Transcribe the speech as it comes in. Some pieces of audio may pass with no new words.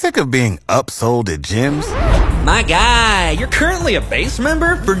Sick of being upsold at gyms? My guy, you're currently a base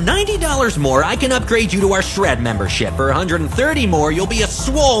member? For $90 more, I can upgrade you to our Shred membership. For $130 more, you'll be a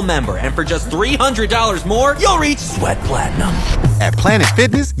Swole member. And for just $300 more, you'll reach Sweat Platinum. At Planet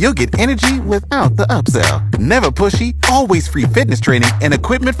Fitness, you'll get energy without the upsell. Never pushy, always free fitness training and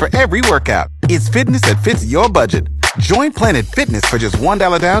equipment for every workout. It's fitness that fits your budget. Join Planet Fitness for just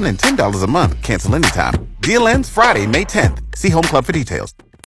 $1 down and $10 a month. Cancel anytime. Deal ends Friday, May 10th. See Home Club for details.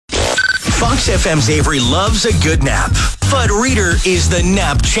 Fox FM's Avery loves a good nap, but Reader is the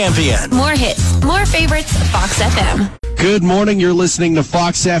nap champion. More hits, more favorites, Fox FM. Good morning. You're listening to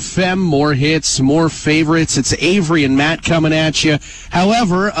Fox FM. More hits, more favorites. It's Avery and Matt coming at you.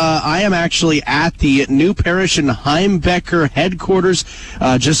 However, I am actually at the New Parish and Heimbecker headquarters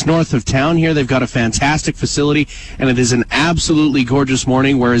just north of town here. They've got a fantastic facility, and it is an absolutely gorgeous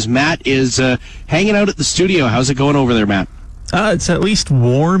morning, whereas Matt is hanging out at the studio. How's it going over there, Matt? It's at least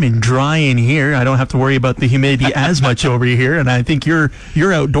warm and dry in here. I don't have to worry about the humidity as much over here, and I think you're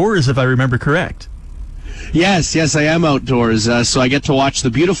outdoors, if I remember correct. Yes, I am outdoors, so I get to watch the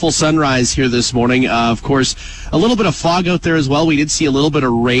beautiful sunrise here this morning. Of course, a little bit of fog out there as well. We did see a little bit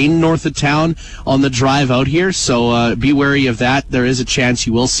of rain north of town on the drive out here, so be wary of that. There is a chance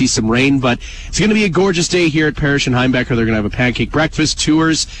you will see some rain, but it's going to be a gorgeous day here at Parish and Heimbecker. They're going to have a pancake breakfast,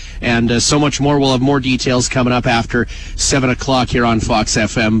 tours, and so much more. We'll have more details coming up after 7 o'clock here on Fox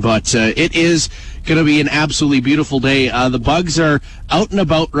FM, but it is going to be an absolutely beautiful day. The bugs are out and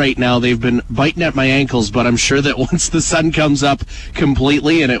about right now. They've been biting at my ankles, but I'm sure that once the sun comes up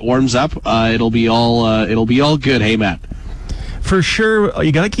completely and it warms up, it'll be all good. Hey, Matt. For sure.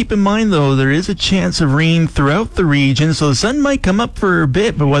 You got to keep in mind, though, there is a chance of rain throughout the region, so the sun might come up for a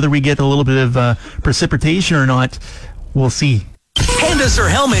bit, but whether we get a little bit of precipitation or not, we'll see. Hand us her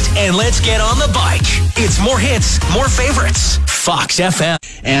helmet and let's get on the bike. It's more hits, more favorites. Fox FM.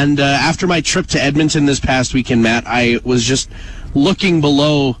 And after my trip to Edmonton this past weekend, Matt, I was just looking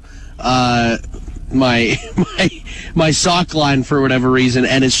below my sock line for whatever reason,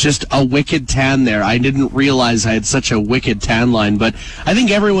 and it's just a wicked tan there. I didn't realize I had such a wicked tan line, but I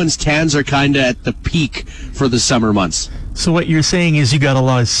think everyone's tans are kind of at the peak for the summer months. So what you're saying is you got a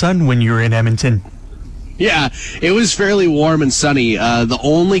lot of sun when you were in Edmonton. Yeah, it was fairly warm and sunny. The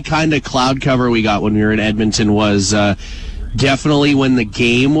only kind of cloud cover we got when we were in Edmonton was definitely when the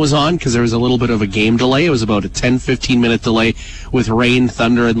game was on, because there was a little bit of a game delay. It was about a 10-15 minute delay with rain,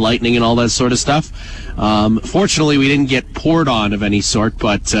 thunder, and lightning and all that sort of stuff. Fortunately, we didn't get poured on of any sort,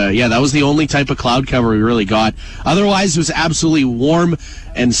 but yeah, that was the only type of cloud cover we really got. Otherwise, it was absolutely warm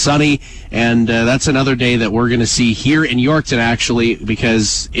and sunny, and that's another day that we're going to see here in Yorkton, actually,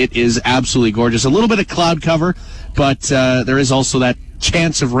 because it is absolutely gorgeous. A little bit of cloud cover, but there is also that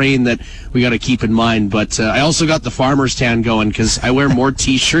chance of rain that we got to keep in mind. But I also got the farmer's tan going because I wear more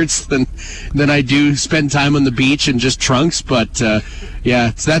t-shirts than I do spend time on the beach and just trunks. But yeah,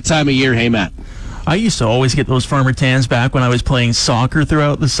 it's that time of year. Hey, Matt. I used to always get those farmer tans back when I was playing soccer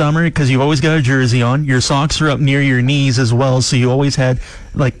throughout the summer, because you always got a jersey on. Your socks are up near your knees as well, so you always had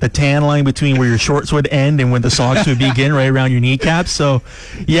like the tan line between where your shorts would end and when the socks would begin, right around your kneecaps. So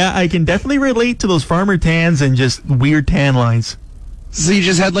yeah, I can definitely relate to those farmer tans and just weird tan lines. So you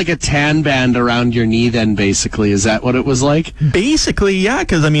just had like a tan band around your knee then, basically. Is that what it was like? Basically, yeah,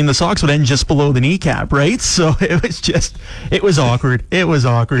 because, I mean, the socks would end just below the kneecap, right? So it was awkward. It was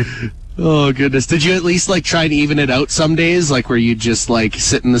awkward. Oh, goodness. Did you at least, like, try and even it out some days? Like, where you just, like,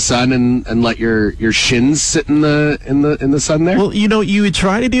 sit in the sun and let your shins sit in the sun there? Well, you would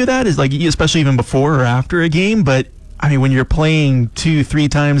try to do that, is like, especially even before or after a game, but, I mean, when you're playing 2-3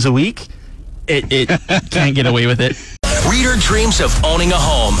 times a week, it can't get away with it. Reader dreams of owning a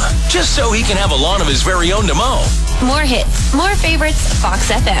home, just so he can have a lawn of his very own to mow. More hits, more favorites, Fox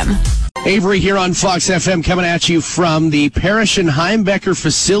FM. Avery here on Fox FM, coming at you from the Parish and Heimbecker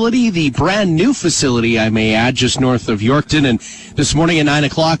facility, the brand new facility, I may add, just north of Yorkton. And this morning at 9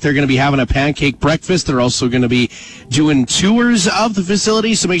 o'clock, they're going to be having a pancake breakfast. They're also going to be doing tours of the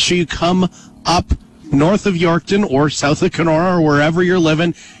facility, so make sure you come up north of Yorkton or south of Kenora or wherever you're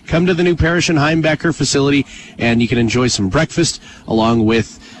living. Come to the new Parish and Heimbecker facility, and you can enjoy some breakfast along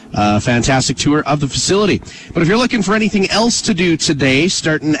with a fantastic tour of the facility. But if you're looking for anything else to do today,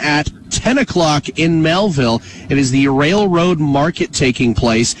 starting at 10 o'clock in Melville, it is the Railroad Market taking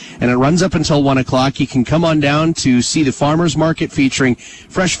place, and it runs up until 1 o'clock. You can come on down to see the farmers market featuring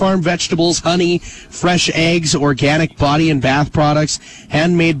fresh farm vegetables, honey, fresh eggs, organic body and bath products,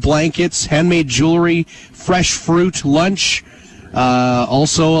 handmade blankets, handmade jewelry, fresh fruit, lunch.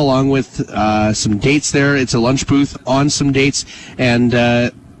 Also, along with some dates there. It's a lunch booth on some dates,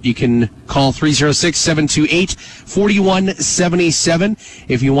 and You can call 306-728-4177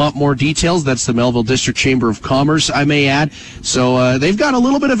 if you want more details. That's the Melville District Chamber of Commerce, I may add. So they've got a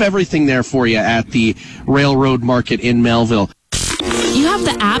little bit of everything there for you at the Railroad Market in Melville. You have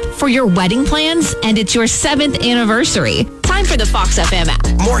the app for your wedding plans, and it's your 7th anniversary. Time for the Fox FM app.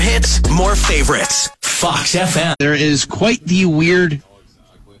 More hits, more favorites. Fox FM. There is quite the weird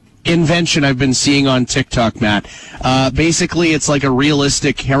invention I've been seeing on TikTok, Matt. Basically, it's like a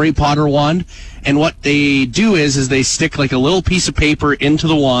realistic Harry Potter wand, and what they do is they stick like a little piece of paper into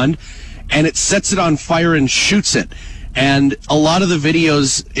the wand, and it sets it on fire and shoots it. And a lot of the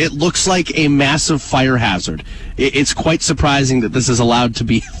videos, it looks like a massive fire hazard. It's quite surprising that this is allowed to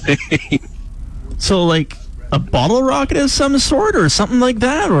be a thing. So, like a bottle rocket of some sort or something like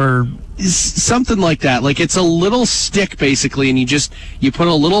that, or something like that. Like, it's a little stick, basically, and you put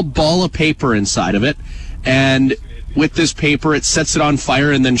a little ball of paper inside of it, and with this paper, it sets it on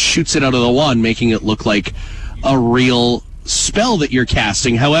fire and then shoots it out of the wand, making it look like a real spell that you're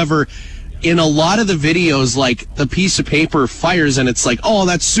casting. However, in a lot of the videos, like, the piece of paper fires and it's like, oh,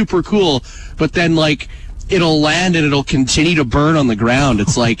 that's super cool, but then, like, it'll land and it'll continue to burn on the ground.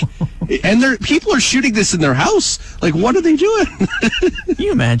 It's like, and people are shooting this in their house. Like, what are they doing? Can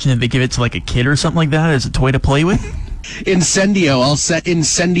you imagine if they give it to like a kid or something like that as a toy to play with? Incendio. I'll set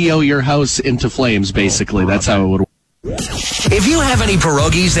Incendio your house into flames, basically. That's how it would work. If you have any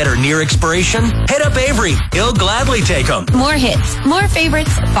pierogies that are near expiration, hit up Avery. He'll gladly take them. More hits, more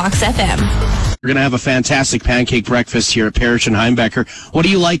favorites, Fox FM. We're going to have a fantastic pancake breakfast here at Parrish and Heimbecker. What do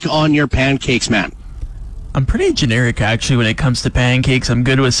you like on your pancakes, Matt? I'm pretty generic, actually, when it comes to pancakes. I'm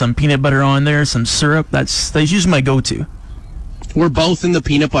good with some peanut butter on there, some syrup. That's usually my go-to. We're both in the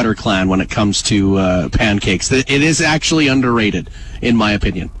peanut butter clan when it comes to pancakes. It is actually underrated, in my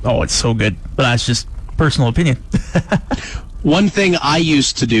opinion. Oh, it's so good. But that's just personal opinion. One thing I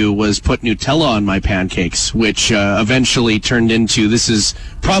used to do was put Nutella on my pancakes, which eventually turned into, this is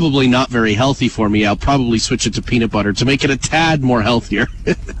probably not very healthy for me. I'll probably switch it to peanut butter to make it a tad more healthier.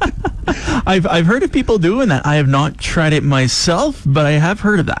 I've heard of people doing that. I have not tried it myself, but I have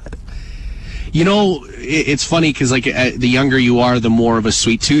heard of that. You know, it's funny because like the younger you are, the more of a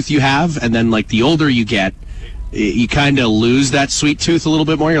sweet tooth you have, and then like the older you get, you kind of lose that sweet tooth a little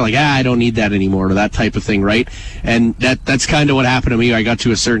bit more. You're like, I don't need that anymore, or that type of thing, right? And that's kind of what happened to me. I got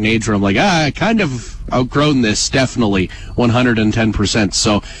to a certain age where I'm like, I kind of outgrown this, definitely, 110%.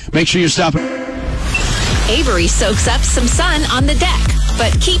 So make sure you're stopping. Avery soaks up some sun on the deck,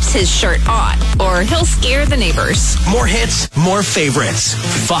 but keeps his shirt on, or he'll scare the neighbors. More hits, more favorites.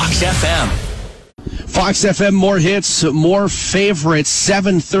 Fox FM. Fox FM, more hits, more favorites.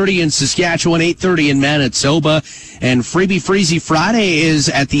 7:30 in Saskatchewan, 8:30 in Manitoba. And Freebie Freezy Friday is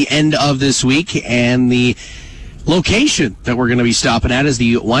at the end of this week. And the location that we're going to be stopping at is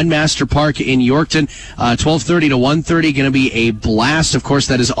the Winemaster Park in Yorkton. 12:30 to 1:30, going to be a blast. Of course,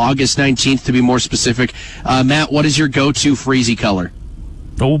 that is August 19th, to be more specific. Matt, what is your go-to Freezy color?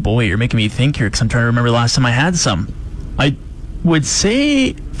 Oh, boy, you're making me think here, because I'm trying to remember the last time I had some. I would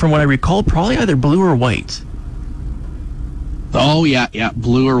say, from what I recall, probably either blue or white. Oh, yeah,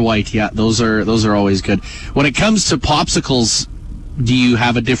 blue or white. Yeah, those are always good. When it comes to popsicles, do you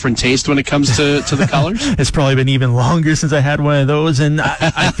have a different taste when it comes to the colors? It's probably been even longer since I had one of those, and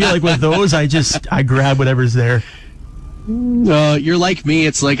I feel like with those, I grab whatever's there. You're like me.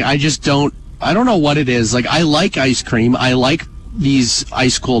 It's like I don't know what it is. Like, I like ice cream. I like these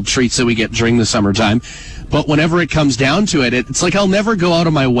ice cold treats that we get during the summertime. But whenever it comes down to it, it's like I'll never go out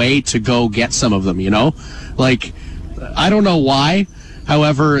of my way to go get some of them, you know? Like, I don't know why.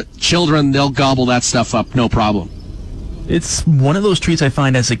 However, children, they'll gobble that stuff up, no problem. It's one of those treats I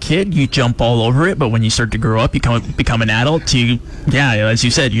find as a kid, you jump all over it, but when you start to grow up, you become an adult, as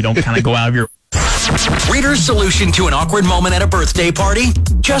you said, you don't kind of go out of your... Reader's solution to an awkward moment at a birthday party?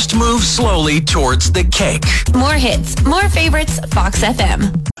 Just move slowly towards the cake. More hits, more favorites, Fox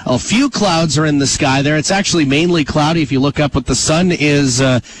FM. A few clouds are in the sky there. It's actually mainly cloudy if you look up, but the sun is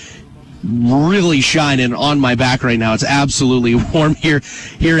really shining on my back right now. It's absolutely warm here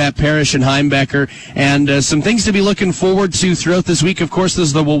at Parrish and Heimbecker. And some things to be looking forward to throughout this week. Of course,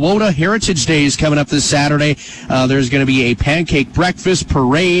 there's the Wawota Heritage Days coming up this Saturday. There's going to be a pancake breakfast,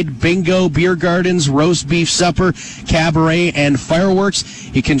 parade, bingo, beer gardens, roast beef supper, cabaret, and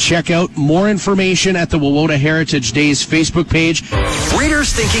fireworks. You can check out more information at the Wawota Heritage Days Facebook page.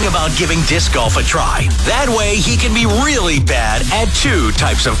 Reader's thinking about giving disc golf a try. That way he can be really bad at two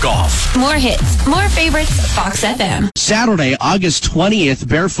types of golf. More hits, more favorites, Fox FM. Saturday, August 20th,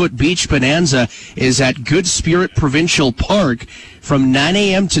 Barefoot Beach Bonanza is at Good Spirit Provincial Park from 9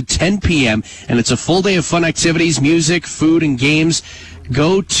 a.m. to 10 p.m. And it's a full day of fun activities, music, food, and games.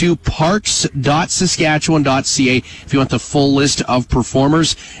 go to parks.saskatchewan.ca if you want the full list of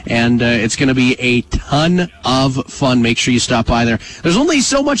performers, and it's going to be a ton of fun. Make sure you stop by there. There's only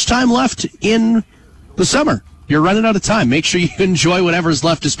so much time left in the summer. You're running out of time. Make sure you enjoy whatever's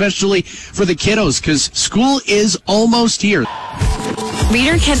left, especially for the kiddos, because school is almost here.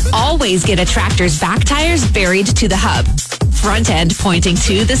 Reader can always get a tractor's back tires buried to the hub. Front end pointing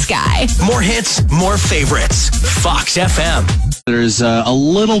to the sky. More hits, more favorites. Fox FM. There's a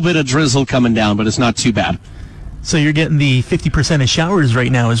little bit of drizzle coming down, but it's not too bad. So you're getting the 50% of showers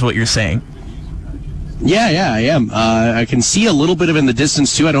right now is what you're saying? Yeah, I am. I can see a little bit of it in the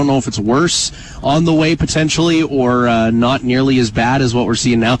distance, too. I don't know if it's worse on the way, potentially, or not nearly as bad as what we're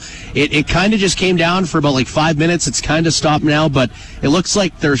seeing now. It kind of just came down for about 5 minutes. It's kind of stopped now, but it looks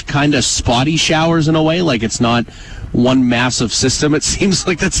like there's kind of spotty showers in a way, like it's not one massive system. It seems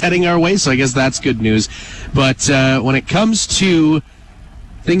like that's heading our way, so I guess that's good news. But when it comes to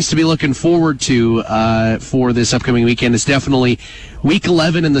things to be looking forward to for this upcoming weekend, it's definitely Week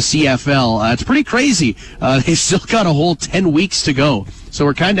 11 in the CFL. It's pretty crazy. They've still got a whole 10 weeks to go. So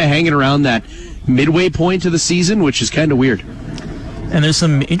we're kind of hanging around that midway point of the season, which is kind of weird. And there's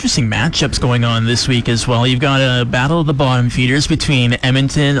some interesting matchups going on this week as well. You've got a battle of the bottom feeders between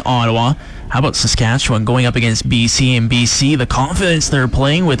Edmonton, Ottawa. How about Saskatchewan going up against BC? And BC, the confidence they're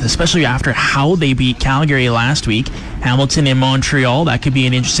playing with, especially after how they beat Calgary last week. Hamilton and Montreal, that could be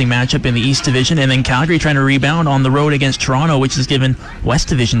an interesting matchup in the East Division. And then Calgary trying to rebound on the road against Toronto, which has given West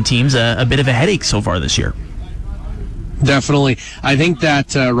Division teams a bit of a headache so far this year. Definitely. I think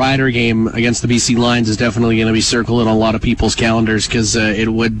that Rider game against the BC Lions is definitely going to be circled on a lot of people's calendars because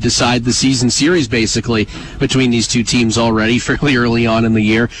it would decide the season series, basically, between these two teams already fairly early on in the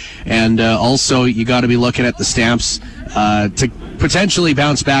year. And also, you got to be looking at the Stamps to potentially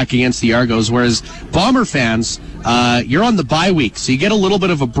bounce back against the Argos, whereas Bomber fans, you're on the bye week, so you get a little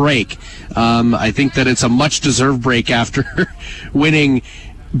bit of a break. I think that it's a much-deserved break after winning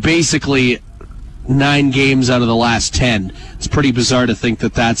basically 9 games out of the last 10. It's pretty bizarre to think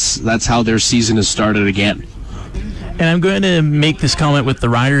that that's how their season has started again. And I'm going to make this comment with the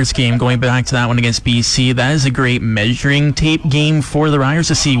Riders game, going back to that one against BC. That is a great measuring tape game for the Riders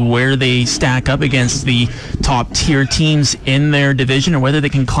to see where they stack up against the top tier teams in their division, or whether they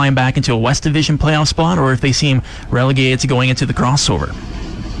can climb back into a West Division playoff spot, or if they seem relegated to going into the crossover.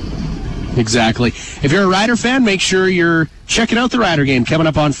 Exactly. If you're a Rider fan, make sure you're checking out the Rider game coming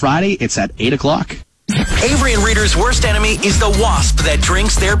up on Friday. It's at 8 o'clock. Avery and Reader's worst enemy is the wasp that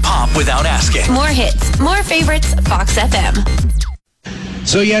drinks their pop without asking. More hits, more favorites, Fox FM.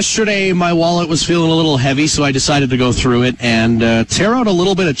 So yesterday, my wallet was feeling a little heavy, so I decided to go through it and tear out a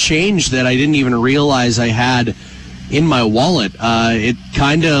little bit of change that I didn't even realize I had in my wallet. It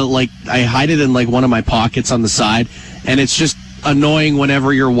kind of I hide it in one of my pockets on the side, and it's just annoying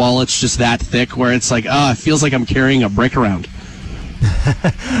whenever your wallet's just that thick where it's it feels like I'm carrying a brick around.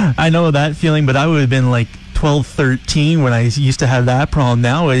 I know that feeling, but I would have been 12, 13 when I used to have that problem.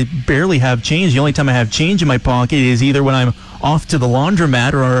 Now I barely have change. The only time I have change in my pocket is either when I'm off to the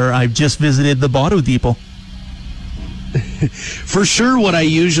laundromat or I've just visited the Botto Depot. For sure, what I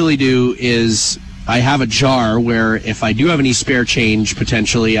usually do is I have a jar where if I do have any spare change,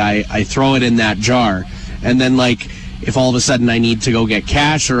 potentially, I throw it in that jar. And then, if all of a sudden I need to go get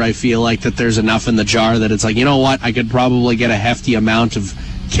cash, or I feel that there's enough in the jar that it's you know what, I could probably get a hefty amount of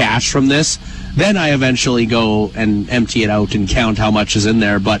cash from this, then I eventually go and empty it out and count how much is in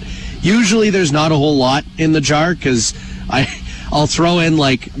there. But usually there's not a whole lot in the jar because I'll throw in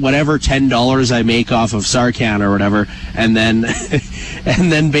whatever $10 I make off of Sarcan or whatever, and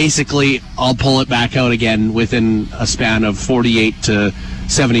then basically I'll pull it back out again within a span of 48 to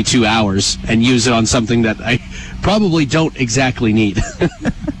 72 hours and use it on something that I probably don't exactly need.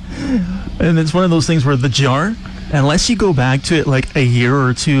 And it's one of those things where the jar, unless you go back to it a year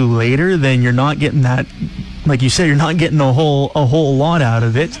or two later, then you're not getting that, like you said, you're not getting a whole lot out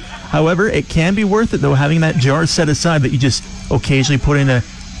of it. However, it can be worth it, though, having that jar set aside that you just occasionally put in a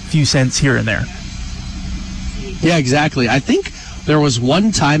few cents here and there. Yeah, exactly. I think there was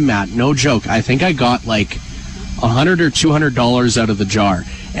one time, Matt, no joke, I think I got $100 or $200 out of the jar.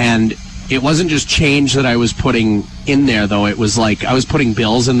 And it wasn't just change that I was putting in there, though. It was I was putting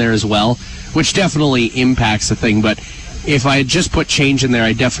bills in there as well, which definitely impacts the thing. But if I had just put change in there,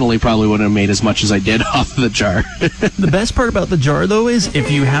 I definitely probably wouldn't have made as much as I did off of the jar. The best part about the jar, though, is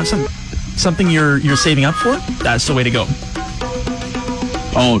if you have something you're saving up for, that's the way to go.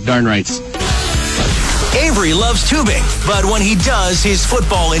 Oh, darn right. Avery loves tubing, but when he does, his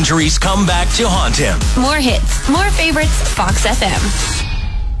football injuries come back to haunt him. More hits, more favorites, Fox FM.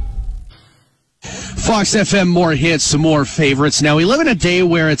 Fox FM, more hits, some more favorites. Now, we live in a day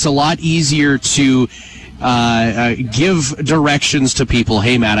where it's a lot easier to give directions to people.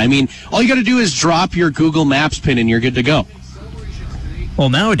 Hey, Matt, I mean, all you got to do is drop your Google Maps pin and you're good to go. Well,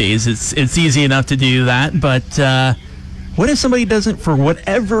 nowadays, it's easy enough to do that, but what if somebody doesn't, for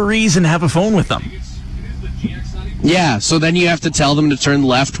whatever reason, have a phone with them? Yeah, so then you have to tell them to turn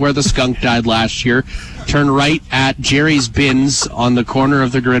left where the skunk died last year, turn right at Jerry's Bins on the corner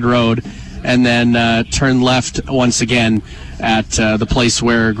of the Grid Road, and then turn left once again at the place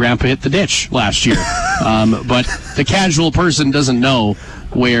where Grandpa hit the ditch last year. But the casual person doesn't know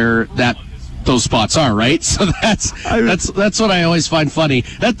where those spots are, right? So that's what I always find funny.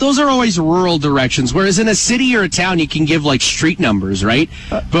 Those are always rural directions, whereas in a city or a town you can give like street numbers, right?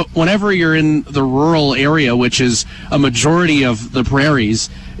 But whenever you're in the rural area, which is a majority of the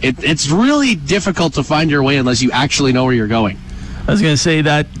prairies, it's really difficult to find your way unless you actually know where you're going. I was going to say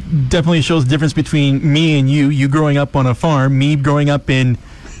that definitely shows the difference between me and you growing up on a farm, me growing up in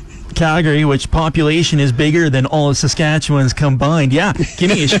Calgary, which population is bigger than all of Saskatchewan's combined. Yeah,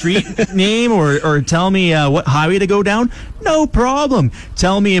 give me a street name or tell me what highway to go down. No problem.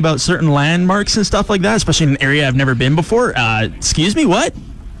 Tell me about certain landmarks and stuff like that, especially in an area I've never been before. Excuse me, what?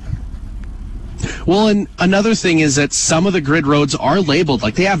 Well, and another thing is that some of the grid roads are labeled,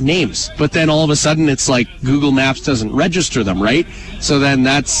 like they have names, but then all of a sudden it's like Google Maps doesn't register them, right? So then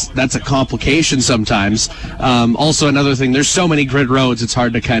that's a complication sometimes. Also, another thing, there's so many grid roads, it's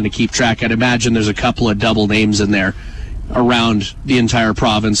hard to kind of keep track. I'd imagine there's a couple of double names in there around the entire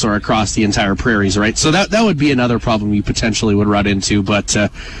province or across the entire prairies, right? So that would be another problem you potentially would run into. But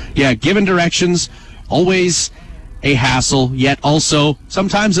yeah, given directions, always a hassle, yet also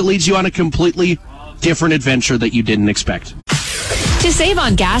sometimes it leads you on a completely different adventure that you didn't expect. To save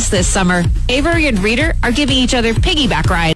on gas this summer, Avery and Reader are giving each other piggyback rides.